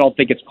business. I don't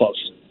think it's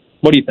close.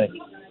 What do you think?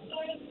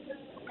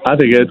 I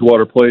think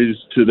Edgewater plays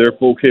to their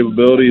full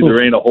capability. Ooh.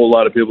 There ain't a whole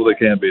lot of people that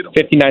can beat them.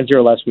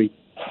 59-0 last week.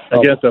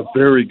 Against a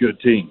very good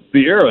team.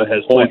 Vieira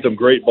has played some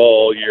great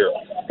ball all year.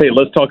 Hey,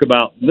 let's talk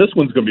about – this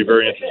one's going to be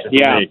very interesting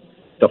for me.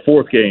 The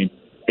fourth game,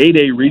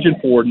 8A Region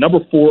 4, number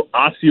 4,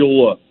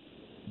 Osceola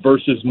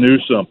versus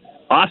Newsom.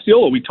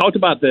 Osceola, we talked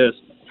about this,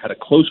 had a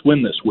close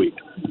win this week.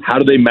 How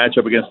do they match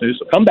up against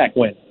Newsom? Comeback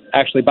win,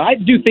 actually. But I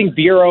do think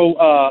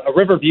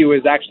Riverview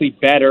is actually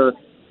better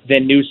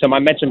than Newsom. I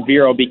mentioned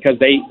Vero because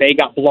they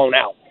got blown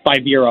out by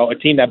Vero, a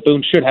team that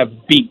Boone should have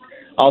beat.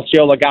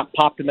 Osceola got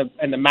popped in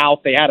the mouth.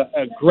 They had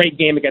a great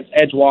game against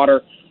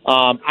Edgewater.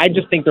 I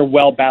just think they're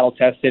well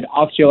battle-tested.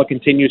 Osceola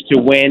continues to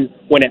win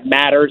when it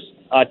matters,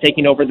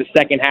 taking over the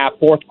second half.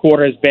 Fourth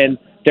quarter has been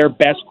their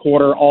best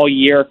quarter all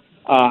year.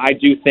 I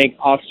do think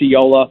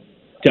Osceola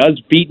does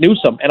beat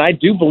Newsom, and I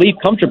do believe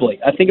comfortably.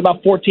 I think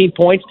about 14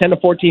 points, 10 to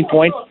 14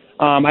 points.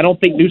 I don't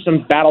think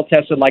Newsom's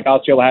battle-tested like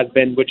Osceola has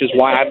been, which is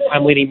why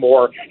I'm leaning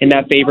more in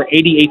that favor.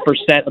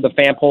 88% of the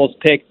fan polls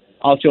pick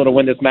Osceola to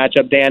win this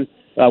matchup. Dan,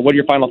 what are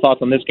your final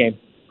thoughts on this game?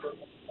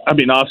 I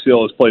mean,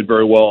 Osceola has played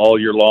very well all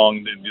year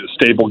long. The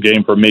stable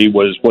game for me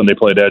was when they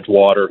played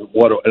Edgewater.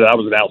 That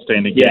was an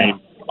outstanding game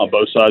on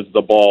both sides of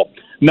the ball.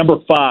 Number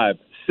 5,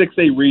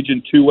 6A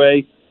Region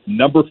 2A,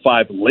 number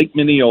 5, Lake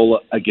Minneola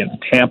against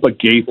Tampa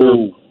Gaither.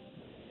 Ooh.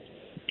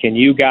 Can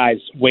you guys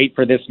wait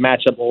for this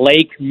matchup?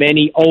 Lake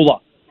Minneola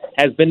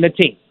has been the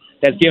team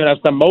that's given us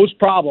the most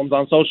problems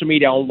on social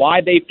media on why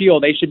they feel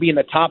they should be in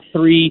the top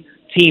 3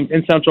 teams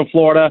in Central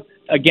Florida.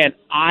 Again,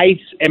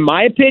 in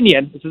my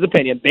opinion, this is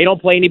opinion, they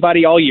don't play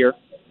anybody all year.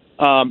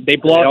 They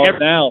blow out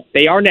now.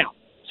 They are now.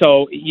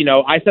 So,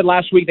 I said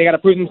last week they got to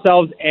prove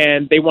themselves,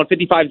 and they won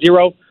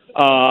 55-0.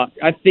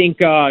 I think,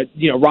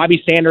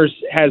 Robbie Sanders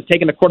has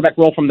taken the quarterback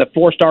role from the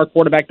 4-star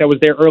quarterback that was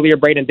there earlier,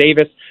 Braden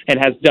Davis, and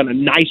has done a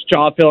nice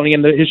job filling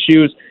in his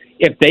shoes.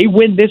 If they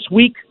win this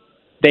week,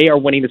 they are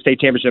winning the state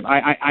championship.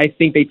 I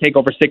think they take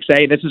over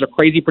 6A. This is a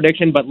crazy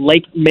prediction, but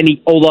Lake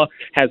Minneola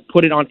has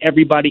put it on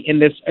everybody in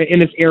this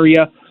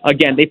area.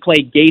 Again, they play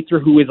Gaither,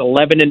 who is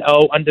 11-0,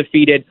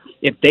 undefeated.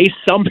 If they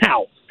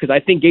somehow, because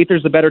I think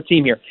Gaither's the better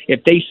team here,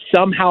 if they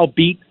somehow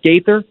beat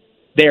Gaither,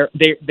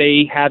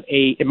 they have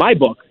in my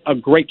book, a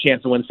great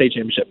chance to win the state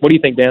championship. What do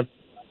you think, Dan?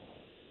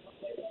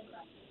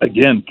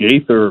 Again,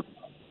 Gaither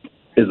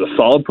is a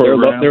solid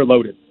program. They're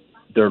loaded.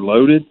 They're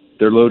loaded.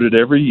 They're loaded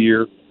every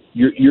year.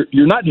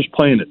 You're not just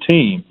playing a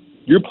team,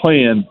 you're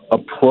playing a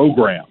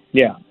program.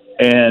 Yeah.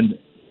 And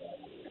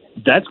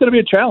that's going to be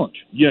a challenge.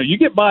 You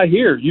get by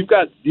here, you've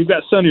got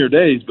sunnier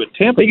days, but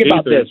Tampa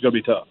Gaither is going to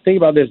be tough. Think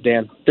about this,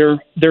 Dan.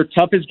 Their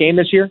toughest game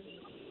this year,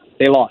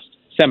 they lost,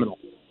 Seminole.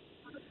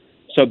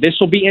 So this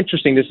will be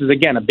interesting. This is,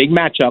 again, a big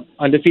matchup,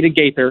 undefeated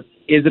Gaither.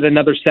 Is it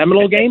another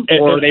Seminole game,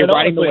 or are they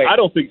riding the wave? I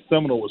don't think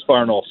Seminole was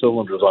firing all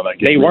cylinders on that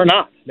game.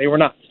 They were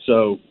not.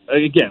 So,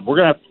 again, we're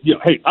going to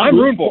have hey, I'm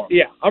rooting for them.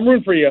 Yeah, I'm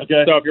rooting for you.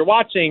 Okay. So if you're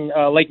watching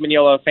Lake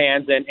Minneola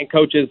fans and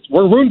coaches,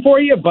 we're rooting for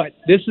you, but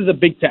this is a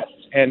big test.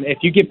 And if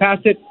you get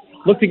past it,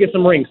 look to get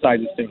some rings side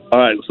this thing. All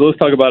right, so let's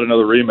talk about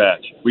another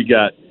rematch. We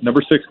got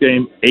number 6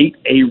 game,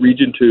 8A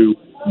Region 2,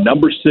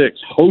 number 6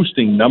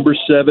 hosting number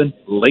 7,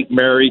 Lake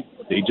Mary.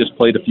 They just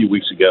played a few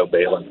weeks ago,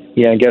 Balin.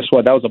 Yeah, and guess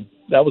what? That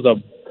was a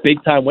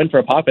big-time win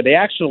for Apopka.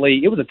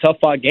 It was a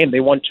tough-fought game. They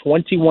won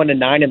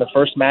 21-9 in the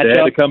first matchup. They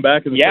had to come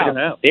back in the second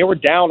half. They were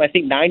down, I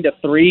think,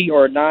 9-3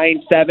 or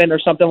 9-7 or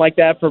something like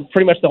that for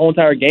pretty much the whole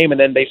entire game, and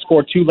then they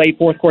scored 2 late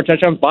fourth-quarter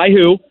touchdowns by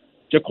who?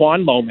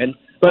 Jaquan Loman.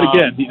 But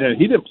again,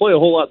 he didn't play a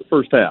whole lot the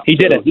first half. He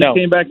didn't. He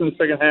came back in the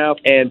second half.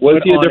 And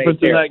was he a difference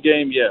in that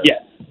game? Yes.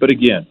 Yes. But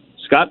again,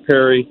 Scott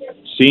Perry,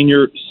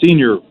 senior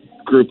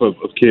group of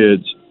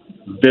kids,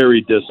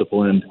 very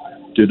disciplined.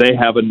 Do they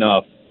have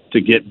enough to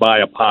get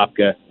by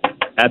Apopka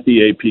at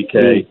the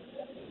APK?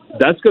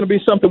 That's going to be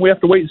something we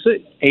have to wait and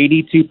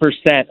see.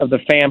 82% of the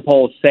fan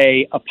polls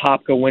say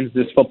Apopka wins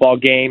this football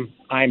game.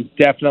 I'm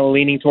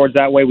definitely leaning towards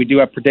that way. We do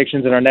have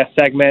predictions in our next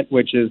segment,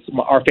 which is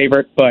our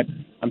favorite, but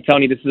I'm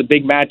telling you, this is a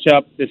big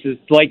matchup. This is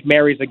Lake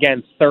Mary's,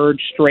 again, 3rd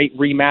straight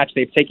rematch.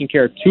 They've taken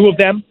care of 2 of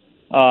them,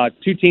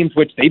 2 teams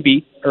which they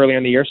beat earlier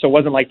in the year, so it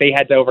wasn't like they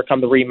had to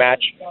overcome the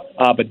rematch.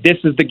 But this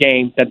is the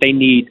game that they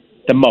need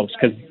the most,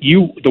 because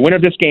the winner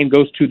of this game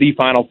goes to the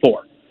Final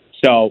Four.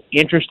 So,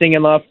 interesting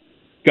enough,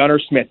 Gunnar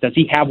Smith, does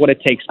he have what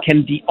it takes?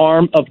 Can the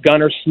arm of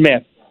Gunnar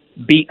Smith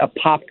beat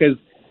Apopka's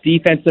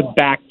defensive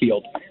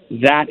backfield?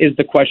 That is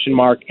the question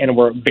mark, and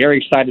we're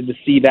very excited to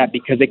see that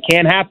because it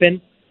can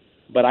happen,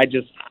 but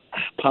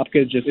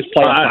Apopka is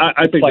playoff time.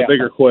 I think the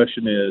bigger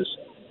question is,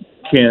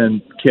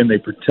 can they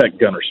protect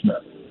Gunnar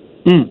Smith?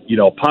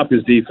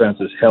 Apopka's defense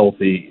is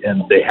healthy,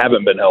 and they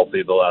haven't been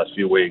healthy the last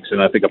few weeks,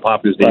 and I think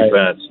Apopka's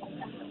defense,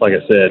 like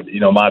I said,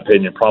 in my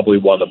opinion, probably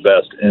one of the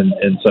best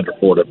in Central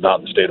Florida, if not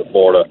in the state of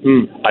Florida.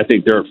 I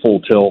think they're at full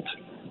tilt.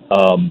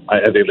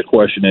 I think the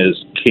question is,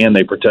 can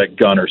they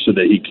protect Gunnar so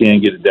that he can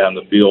get it down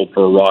the field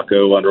for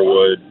Rocco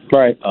Underwood?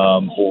 Right.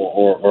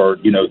 Or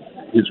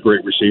his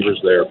great receivers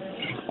there.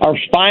 Our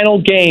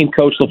final game,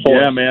 Coach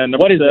LaForest. Yeah, man.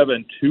 Number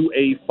 7,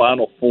 2A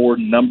Final Four,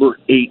 number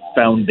 8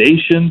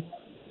 Foundation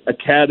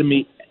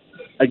Academy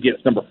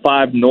against number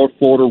 5 North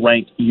Florida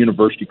ranked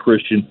University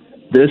Christian.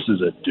 This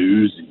is a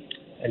doozy.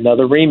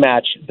 Another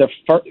rematch.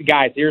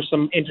 Guys, here's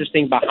some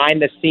interesting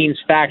behind-the-scenes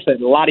facts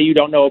that a lot of you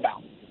don't know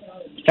about.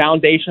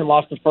 Foundation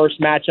lost the first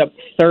matchup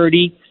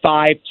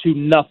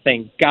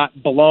 35-0.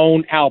 Got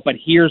blown out, but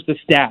here's the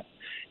stat.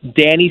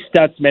 Danny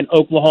Stutzman,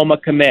 Oklahoma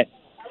commit,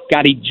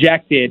 got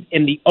ejected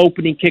in the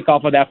opening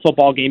kickoff of that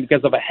football game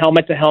because of a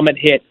helmet-to-helmet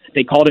hit.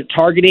 They called it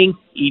targeting,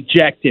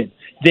 ejected.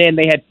 Then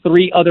they had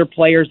 3 other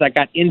players that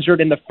got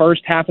injured in the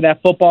first half of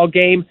that football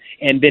game,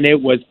 and then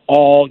it was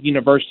all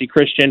University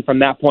Christian from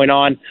that point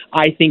on.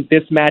 I think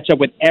this matchup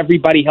with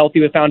everybody healthy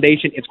with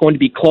Foundation, it's going to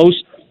be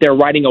close. They're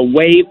riding a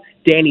wave.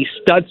 Danny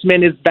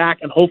Stutzman is back,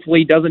 and hopefully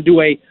he doesn't do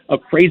a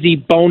crazy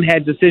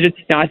bonehead decision.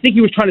 Now, I think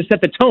he was trying to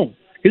set the tone.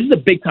 This is a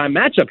big-time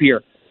matchup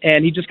here.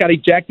 And he just got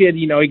ejected.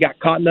 You know, he got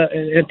caught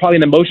probably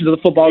in the motions of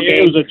the football game.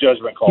 It was a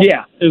judgment call.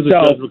 Yeah. It was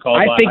a judgment call.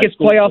 I think it's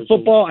playoff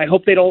football. I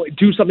hope they don't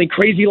do something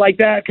crazy like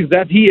that because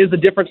he is the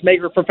difference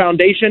maker for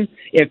Foundation.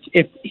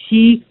 If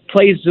he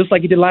plays just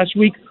like he did last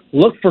week,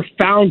 look for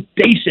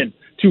Foundation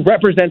to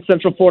represent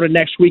Central Florida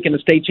next week in the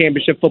state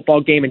championship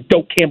football game in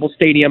Doak Campbell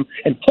Stadium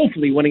and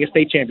hopefully winning a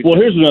state championship. Well,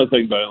 here's another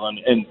thing,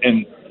 Balin,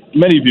 and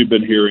many of you have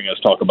been hearing us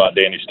talk about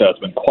Danny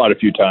Stutzman quite a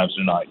few times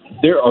tonight.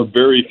 There are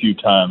very few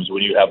times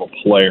when you have a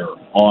player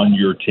on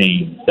your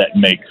team that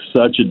makes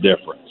such a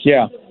difference.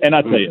 Yeah. And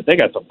I tell you, they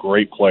got some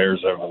great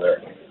players over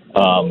there.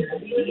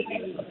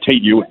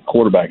 Tate Ewan,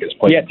 quarterback, has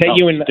played. Yeah, Tate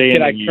Ewan,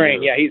 kid I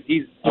train. Yeah,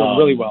 he's doing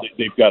really well.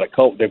 They've got a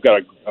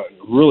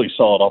really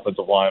solid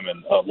offensive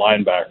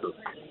linebacker.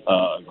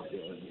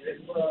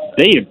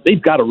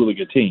 They've got a really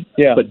good team.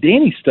 Yeah. But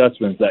Danny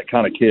Stutzman's that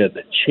kind of kid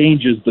that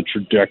changes the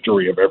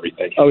trajectory of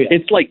everything. Oh yeah.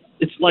 It's like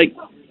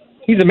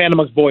he's a man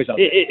amongst boys out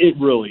there. It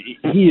really.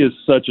 He is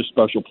such a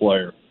special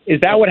player. Is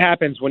that what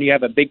happens when you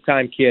have a big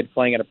time kid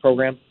playing at a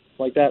program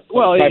like that?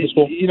 Well, private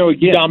school?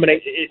 Again,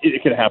 dominate.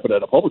 It can happen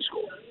at a public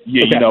school.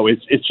 Yeah,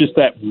 Okay. It's just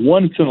that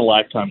once in a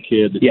lifetime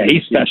kid. That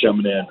he's special.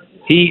 Coming in.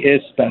 He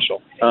is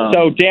special.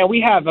 So Dan,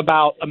 we have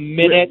about a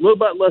minute. A little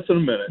bit less than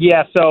a minute.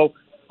 Yeah. So.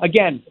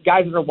 Again,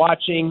 guys that are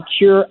watching,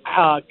 Cure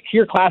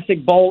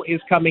Classic Bowl is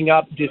coming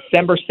up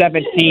December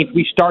 17th.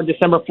 We start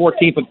December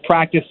 14th with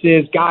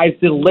practices. Guys,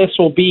 the list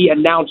will be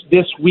announced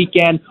this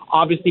weekend,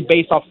 obviously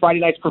based off Friday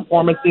night's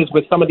performances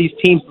with some of these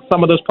teams.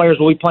 Some of those players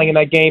will be playing in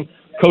that game.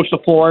 Coach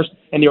LaForest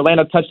and the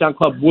Orlando Touchdown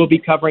Club will be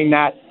covering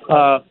that.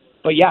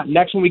 But, yeah,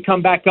 next when we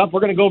come back up,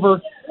 we're going to go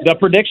over the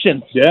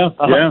predictions. Yeah.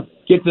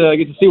 Get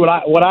to see what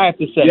I have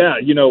to say.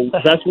 Yeah,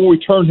 that's when we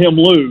turn him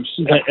loose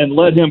and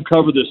let him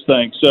cover this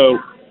thing. So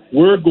 –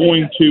 we're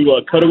going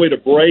to cut away to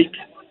break.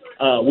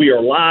 We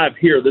are live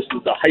here. This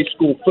is the high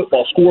school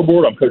football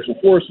scoreboard. I'm Coach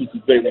LaForest. This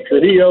is Balin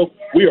Trujillo.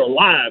 We are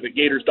live at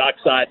Gators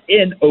Dockside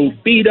in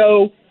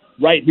Oviedo,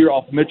 right here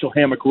off Mitchell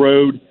Hammock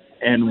Road,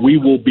 and we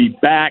will be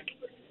back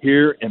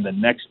here in the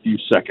next few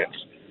seconds.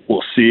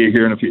 We'll see you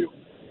here in a few.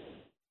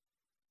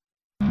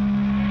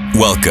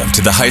 Welcome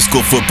to the high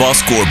school football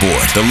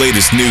scoreboard, the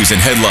latest news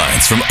and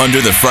headlines from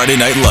under the Friday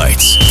Night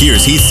Lights.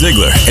 Here's Heath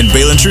Ziegler and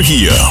Balin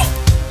Trujillo.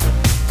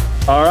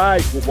 All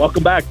right, well,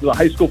 welcome back to the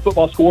High School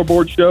Football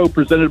Scoreboard Show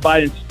presented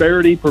by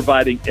Insperity,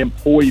 providing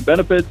employee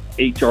benefits,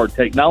 HR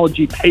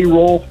technology,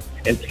 payroll,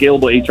 and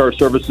scalable HR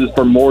services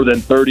for more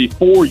than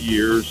 34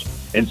 years.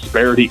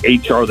 Insperity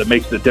HR that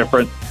makes the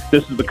difference.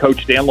 This is the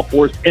coach, Dan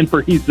LaForest, and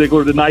for Heath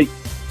Ziegler tonight,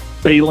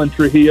 Balin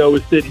Trujillo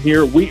is sitting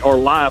here. We are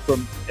live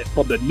from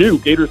the new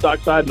Gators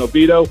Dockside in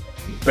Oviedo.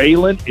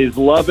 Balin is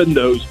loving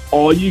those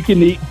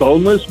all-you-can-eat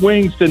boneless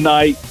wings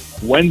tonight,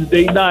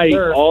 Wednesday night,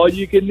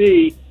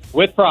 all-you-can-eat.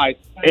 With fries.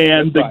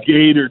 And the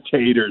Gator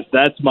Taters.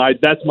 That's my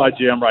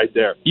jam right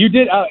there. You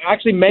did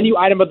actually menu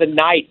item of the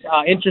night.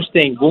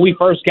 Interesting. When we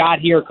first got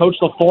here, Coach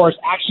LaForest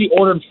actually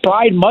ordered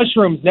fried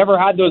mushrooms. Never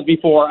had those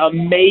before.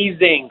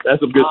 Amazing.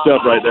 That's some good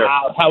stuff right there.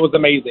 That was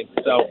amazing.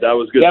 So that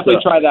was good.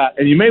 Definitely try that.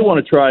 And you may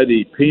want to try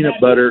the peanut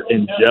butter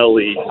and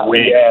jelly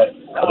wings. Yes.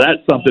 Now,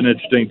 that's something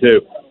interesting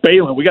too.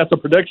 Balin, we got some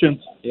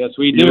predictions. Yes,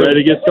 we do. You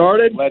ready to get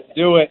started? Let's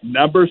do it.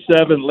 Number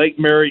 7, Lake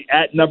Mary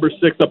at number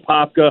 6,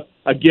 Apopka.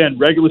 Again,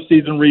 regular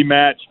season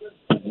rematch.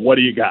 What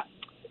do you got?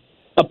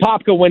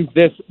 Apopka wins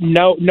this.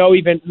 Not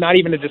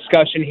even a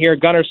discussion here.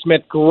 Gunnar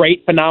Smith,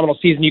 great, phenomenal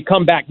season. You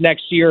come back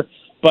next year,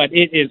 but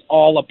it is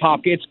all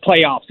Apopka. It's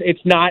playoffs. It's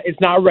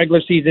not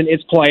regular season.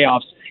 It's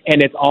playoffs,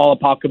 and it's all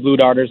Apopka Blue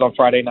Darters on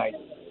Friday night.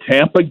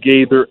 Tampa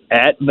Gaither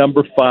at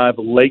number 5,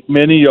 Lake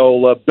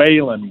Minneola.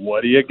 Balin,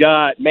 what do you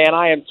got? Man,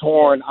 I am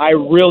torn. I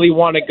really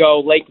want to go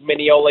Lake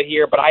Minneola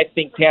here, but I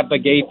think Tampa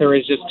Gaither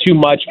is just too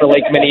much for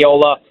Lake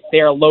Minneola. They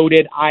are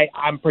loaded.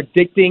 I'm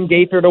predicting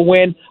Gaither to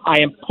win.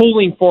 I am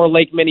pulling for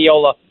Lake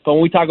Minneola. But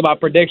when we talk about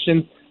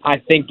predictions, I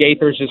think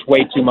Gaither is just way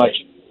too much.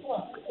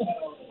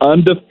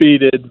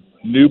 Undefeated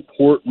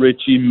Newport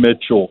Richie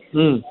Mitchell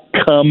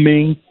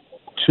coming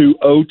to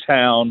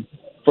O-Town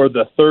for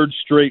the third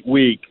straight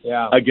week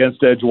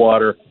against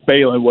Edgewater.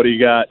 Balin, what do you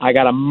got? I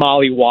got a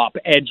mollywop.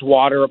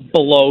 Edgewater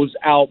blows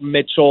out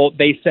Mitchell.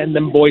 They send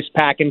them boys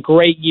packing.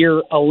 Great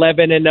year,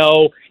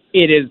 11-0.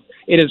 It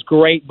is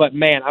great, but,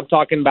 man, I'm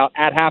talking about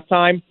at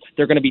halftime,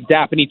 they're going to be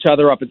dapping each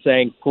other up and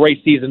saying,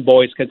 great season,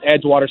 boys, because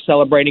Edgewater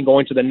celebrating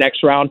going to the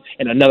next round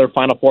and another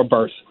Final Four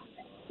berth.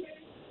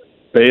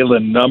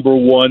 Balin, number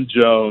 1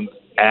 Jones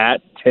at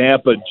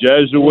Tampa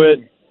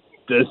Jesuit.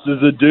 This is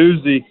a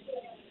doozy.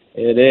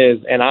 It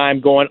is, and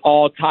I'm going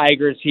all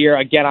Tigers here.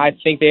 Again, I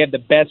think they have the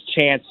best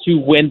chance to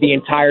win the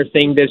entire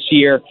thing this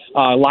year.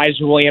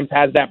 Elijah Williams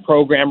has that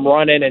program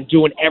running and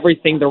doing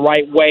everything the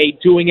right way,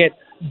 doing it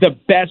the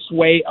best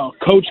way a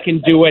coach can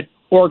do it,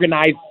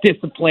 organized,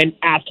 disciplined,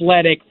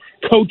 athletic,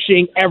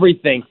 coaching,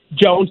 everything.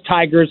 Jones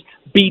Tigers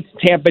beats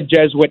Tampa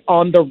Jesuit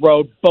on the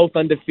road, both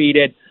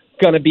undefeated.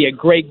 Going to be a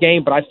great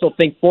game, but I still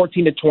think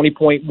 14 to 20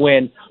 point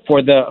win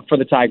for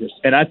the Tigers.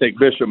 And I think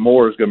Bishop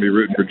Moore is going to be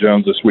rooting for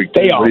Jones this week.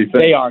 They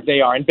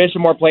are. And Bishop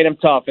Moore played him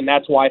tough, and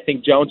that's why I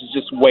think Jones is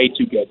just way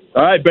too good.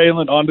 All right,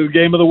 Balin, on to the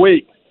game of the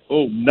week.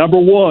 Oh, number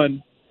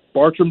 1,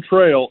 Bartram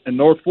Trail in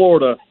North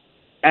Florida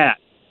at.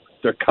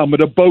 They're coming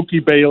to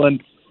Bokie,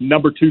 Balin.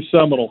 Number 2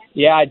 Seminole.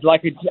 Yeah, I'd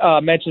like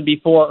to mention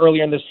before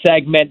earlier in the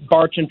segment,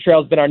 Bartram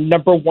Trail's been our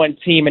number 1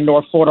 team in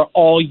North Florida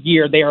all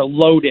year. They are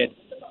loaded.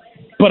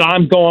 But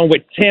I'm going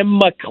with Tim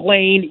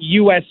McLean,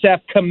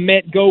 USF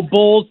commit, go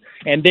Bulls,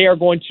 and they are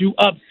going to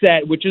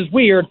upset, which is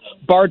weird,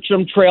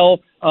 Bartram Trail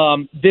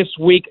this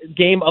week,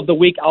 game of the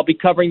week. I'll be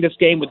covering this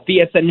game with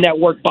BSN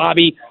Network.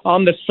 Bobby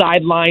on the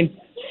sidelines.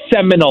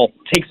 Seminole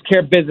takes care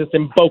of business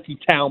in Bokie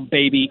Town,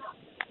 baby.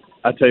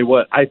 I tell you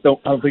what, I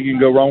don't think you can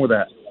go wrong with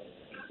that.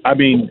 I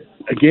mean,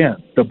 again,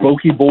 the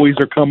Bokie boys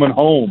are coming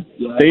home.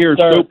 Yes, they are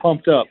so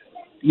pumped up.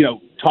 You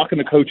know, talking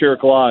to Coach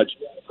Eric Lodge,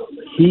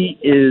 he's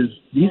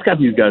got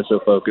these guys so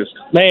focused.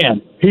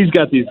 Man, he's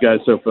got these guys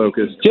so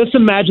focused. Just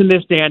imagine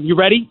this, Dan. You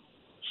ready?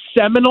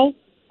 Seminole,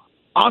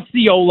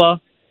 Osceola,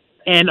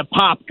 and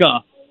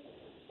Apopka.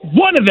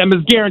 One of them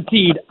is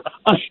guaranteed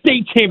a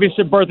state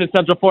championship berth in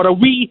Central Florida.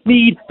 We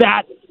need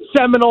that.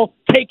 Seminole,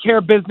 take care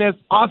of business.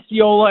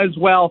 Osceola as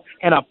well.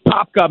 And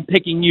Apopka, I'm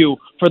picking you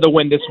for the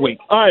win this week.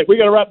 All right, we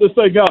got to wrap this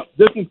thing up.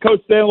 This is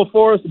Coach Dan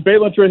LaForest and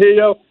Balin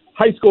Trujillo,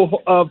 high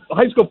school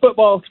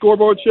football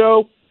scoreboard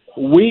show.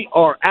 We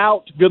are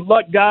out. Good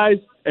luck, guys,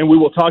 and we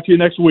will talk to you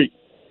next week.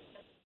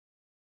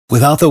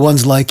 Without the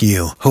ones like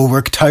you, who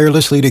work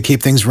tirelessly to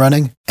keep things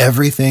running,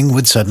 everything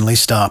would suddenly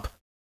stop.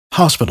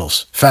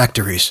 Hospitals,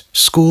 factories,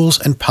 schools,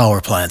 and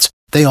power plants,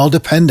 they all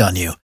depend on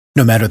you.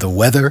 No matter the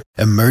weather,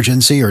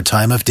 emergency, or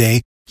time of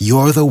day,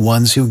 you're the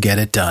ones who get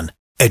it done.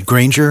 At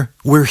Grainger,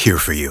 we're here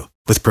for you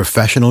with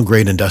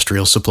professional-grade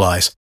industrial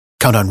supplies.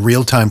 Count on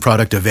real-time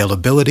product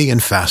availability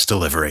and fast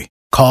delivery.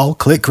 Call,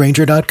 click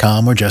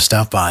Grainger.com, or just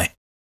stop by.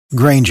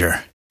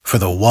 Grainger, for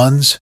the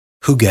ones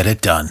who get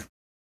it done.